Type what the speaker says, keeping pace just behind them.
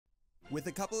With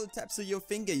a couple of taps of your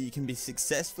finger, you can be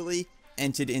successfully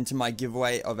entered into my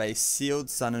giveaway of a sealed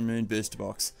Sun and Moon booster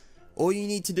box. All you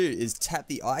need to do is tap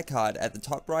the iCard at the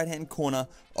top right hand corner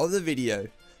of the video,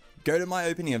 go to my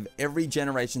opening of every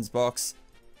Generations box,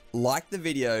 like the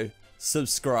video,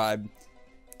 subscribe,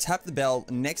 tap the bell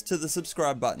next to the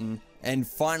subscribe button, and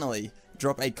finally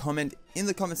drop a comment in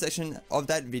the comment section of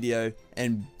that video,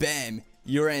 and bam,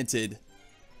 you're entered.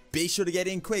 Be sure to get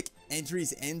in quick,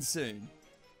 entries end soon.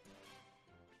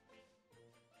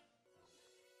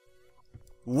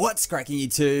 What's cracking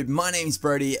YouTube? My name's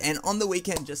Brodie, and on the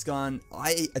weekend just gone,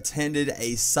 I attended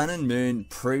a Sun and Moon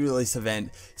pre-release event.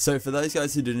 So for those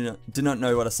guys who do not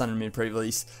know what a Sun and Moon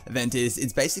pre-release event is,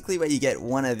 it's basically where you get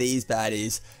one of these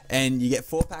baddies, and you get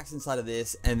 4 packs inside of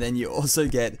this, and then you also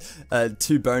get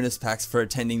 2 bonus packs for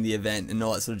attending the event and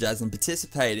all that sort of jazz and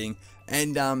participating.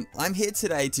 And I'm here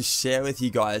today to share with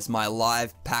you guys my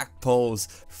live pack pulls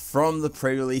from the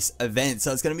pre-release event.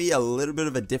 So it's going to be a little bit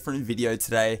of a different video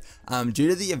today. Due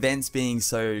to the events being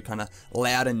so kind of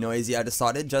loud and noisy, I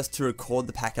decided just to record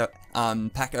the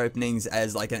pack openings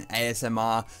as like an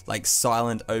ASMR, like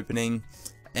silent opening.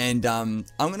 And I'm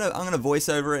gonna voice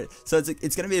over it, so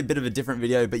it's gonna be a bit of a different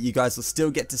video, but you guys will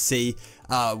still get to see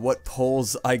what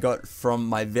pulls I got from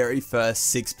my very first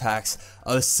 6 packs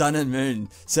of Sun and Moon.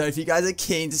 So if you guys are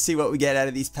keen to see what we get out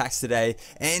of these packs today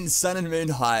and Sun and Moon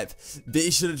hype, be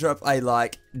sure to drop a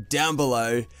like down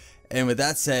below. And with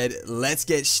that said, let's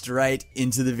get straight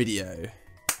into the video.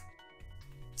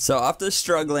 So after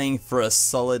struggling for a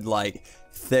solid like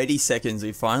 30 seconds,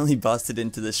 we finally busted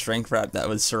into the shrink wrap that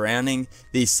was surrounding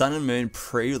the Sun and Moon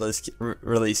pre-release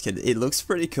kit. It looks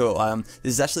pretty cool.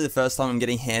 This is actually the first time I'm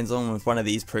getting hands-on with one of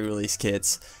these pre-release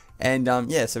kits. And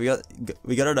yeah, so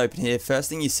we got it open here. First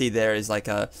thing you see there is like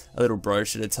a little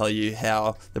brochure to tell you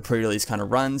how the pre-release kind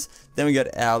of runs. Then we got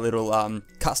our little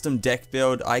custom deck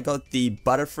build. I got the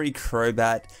Butterfree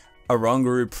Crobat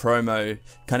Oranguru promo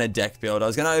kind of deck build. I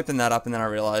was going to open that up, and then I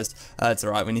realized it's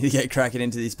alright, we need to get cracking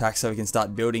into these packs so we can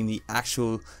start building the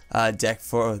actual deck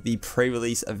for the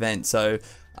pre-release event. So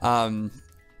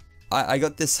I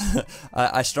got this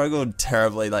I struggled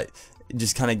terribly, like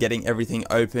just kind of getting everything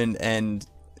open and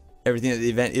everything at the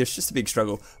event. It was just a big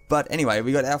struggle. But anyway,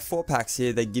 we got our 4 packs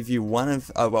here. They give you one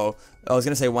of, well, I was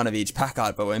going to say one of each pack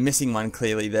art, but we're missing one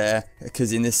clearly there,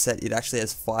 because in this set it actually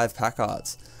has 5 pack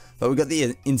arts. But we got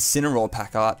the Incineroar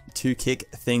pack art to kick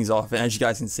things off, and as you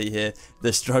guys can see here,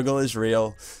 the struggle is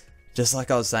real. Just like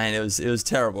I was saying, it was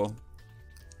terrible.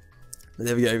 But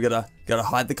there we go. We gotta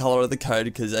hide the color of the code,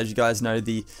 because as you guys know,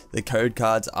 the code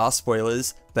cards are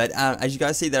spoilers. But as you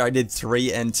guys see there, I did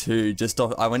 3 and 2.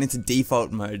 I went into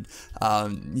default mode.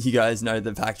 You guys know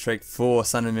the pack trick for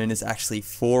Sun and Moon is actually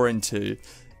 4 and 2.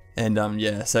 And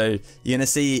yeah, so you're gonna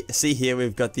see here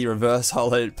we've got the reverse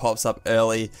holo pops up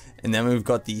early, and then we've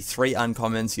got the 3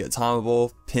 uncommons. You got Timer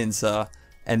Ball, Pinsir,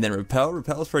 and then Repel.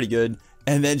 Repel's pretty good.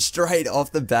 And then straight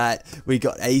off the bat, we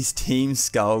got Ace Team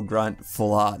Skull Grunt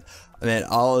full art. I mean,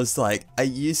 I was like, are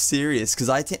you serious? Because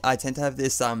I tend to have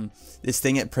this this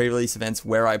thing at pre-release events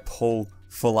where I pull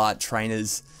full art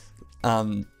trainers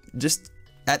just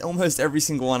at almost every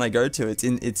single one I go to.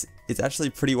 It's actually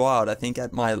pretty wild. I think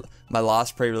at my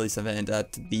last pre-release event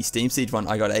at the Steam Siege one,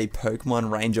 I got a Pokemon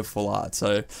Ranger full art.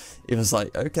 So it was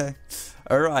like, okay,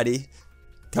 alrighty,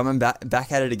 coming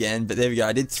back at it again. But there we go.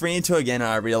 I did 3 and 2 again, and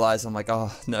I realized, I'm like,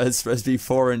 oh no, it's supposed to be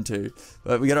 4 and 2.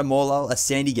 But we got a Morlul, a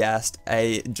Sandygast,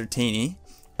 a Dratini,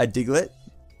 a Diglett,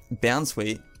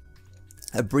 Bounsweet,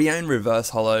 a Brionne Reverse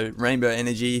Holo, Rainbow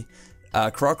Energy,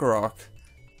 Krokorok,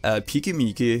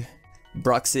 Pikumuku,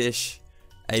 Bruxish,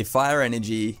 a Fire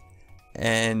Energy,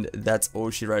 and that's all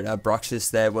she wrote. Our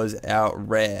Bruxish there was our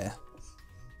rare.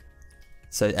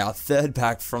 So our 3rd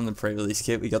pack from the pre-release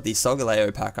kit, we got the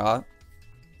Solgaleo pack art.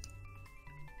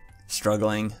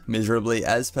 Struggling miserably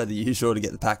as per the usual to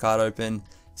get the pack art open.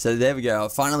 So there we go. I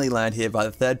finally landed here by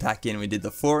the 3rd pack in. We did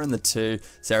the 4 and the 2,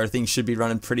 so everything should be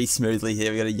running pretty smoothly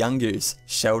here. We got a Yungoos,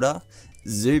 Shelter,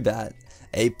 Zubat,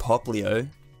 a Poplio,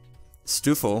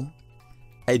 Stuffle,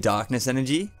 a Darkness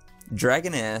Energy,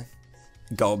 Dragonair,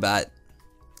 Golbat,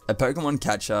 a Pokemon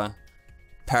Catcher,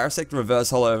 Parasect Reverse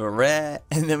Holo of a rare,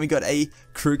 and then we got a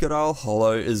Crocodile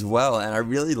Holo as well. And I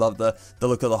really love the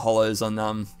look of the holos on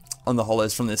the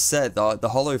holos from this set. The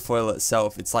holo foil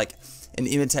itself, it's like an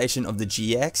imitation of the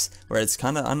GX, where it's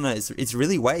kind of, I don't know, it's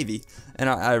really wavy, and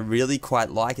I really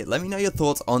quite like it. Let me know your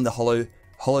thoughts on the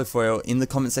holo foil in the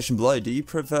comment section below. Do you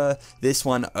prefer this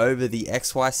one over the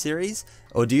XY series,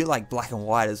 or do you like black and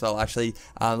white as well? Actually,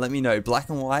 let me know, black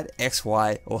and white,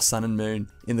 XY, or Sun and Moon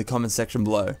in the comment section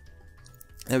below.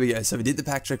 There we go. So we did the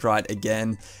pack trick right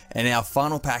again, and our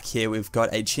final pack here, we've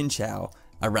got a Chinchou,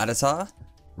 a Rattata,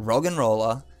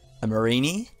 Roggenrola, a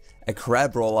Marini, a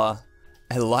Crabrawler,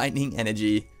 a Lightning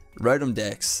Energy, Rotom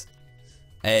Dex,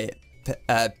 a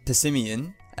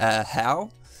Pessimian, a How,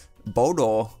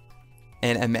 Boldore,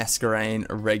 and a Masquerain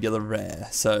regular rare.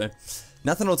 So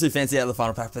nothing all too fancy out of the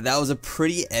final pack, but that was a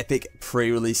pretty epic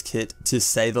pre-release kit to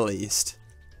say the least.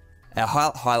 Our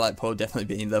highlight pull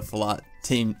definitely being the full art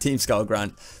Team Skull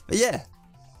Grunt. But yeah,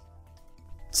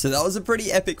 so that was a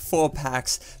pretty epic 4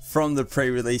 packs from the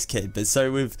pre-release kit. But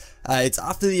so it's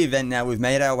after the event now. We've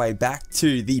made our way back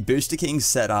to the Booster King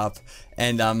setup,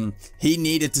 and he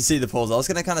needed to see the pulls. I was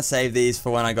gonna kind of save these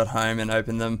for when I got home and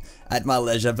open them at my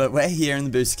leisure. But we're here in the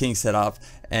Booster King setup,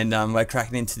 and we're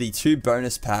cracking into the 2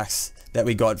 bonus packs that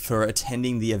we got for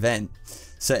attending the event.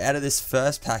 So out of this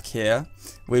first pack here,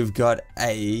 we've got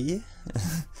a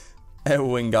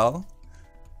Wingull.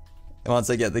 Once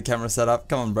I get the camera set up,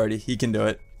 come on Brodie, you can do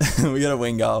it. We got a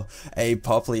Wingull, a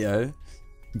Poplio,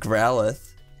 Growlithe,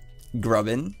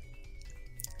 Grubbin,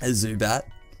 a Zubat.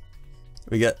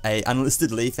 We got a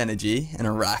Unlisted Leaf Energy and a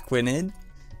Araquanid,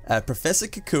 a Professor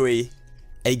Kukui,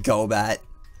 a Golbat,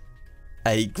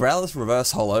 a Growlithe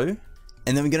Reverse Holo,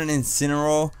 and then we got an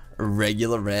Incineroar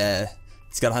regular rare.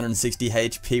 It's got 160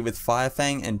 HP with Fire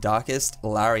Fang and Darkest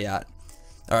Lariat.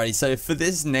 Alrighty, so for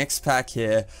this next pack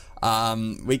here,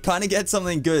 we kind of get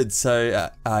something good. So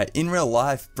in real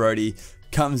life, Brodie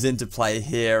comes into play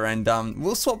here, and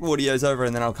we'll swap audios over,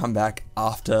 and then I'll come back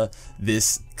after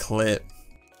this clip.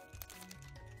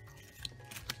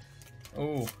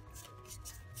 Ooh.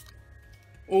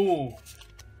 Ooh.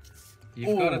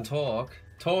 You've got to talk.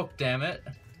 Talk, damn it.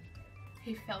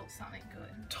 He felt something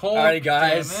good. Talk, alright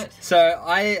guys, damn it. so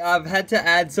I've had to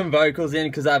add some vocals in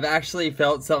because I've actually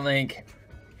felt something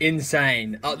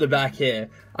insane up the back here.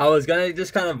 I was gonna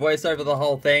just kind of voice over the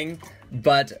whole thing,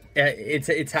 but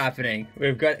it's happening.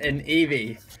 We've got an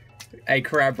Eevee, a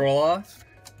Crabrawler,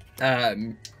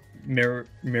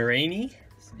 Marini,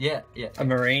 a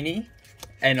Marini,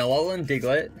 an Alolan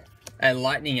Diglett, a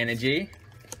Lightning Energy,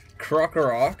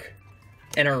 Krokorok,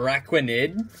 an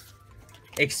Araquanid,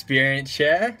 Experience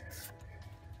Share.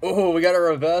 Oh, we got a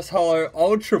Reverse Holo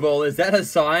Ultra Ball. Is that a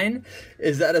sign?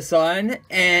 Is that a sign?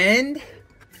 And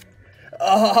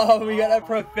oh, we got a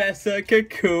Professor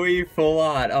Kukui full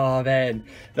art. Oh man,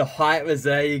 the hype was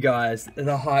there, you guys.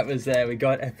 The hype was there. We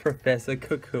got a Professor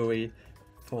Kukui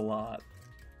full art.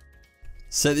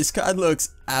 So this card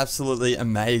looks absolutely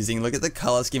amazing. Look at the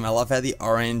color scheme. I love how the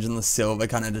orange and the silver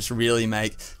kind of just really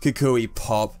make Kukui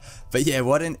pop. But yeah,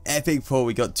 what an epic pull.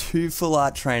 We got 2 full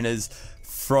art trainers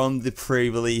from the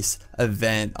pre-release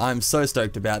event. I'm so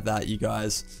stoked about that, you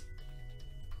guys.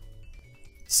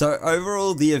 So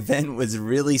overall, the event was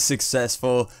really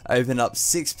successful. Opened up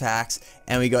 6 packs,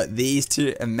 and we got these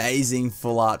 2 amazing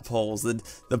full art pulls.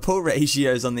 The pull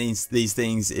ratios on these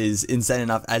things is insane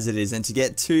enough as it is, and to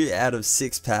get 2 out of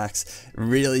 6 packs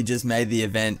really just made the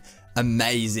event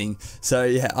amazing. So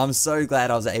yeah, I'm so glad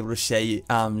I was able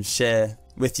to share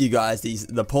with you guys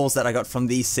the pulls that I got from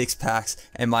these 6 packs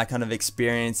and my kind of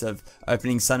experience of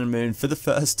opening Sun and Moon for the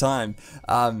first time.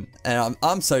 And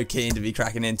I'm so keen to be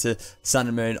cracking into Sun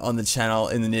and Moon on the channel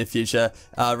in the near future.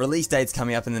 Release date's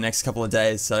coming up in the next couple of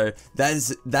days, so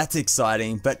that's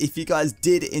exciting. But if you guys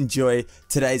did enjoy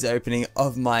today's opening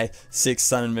of my 6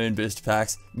 Sun and Moon booster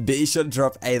packs, be sure to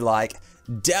drop a like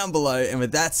down below. And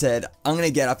with that said, I'm gonna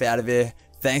get up out of here.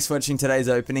 Thanks for watching today's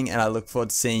opening, and I look forward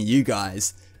to seeing you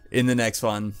guys in the next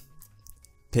one.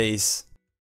 Peace.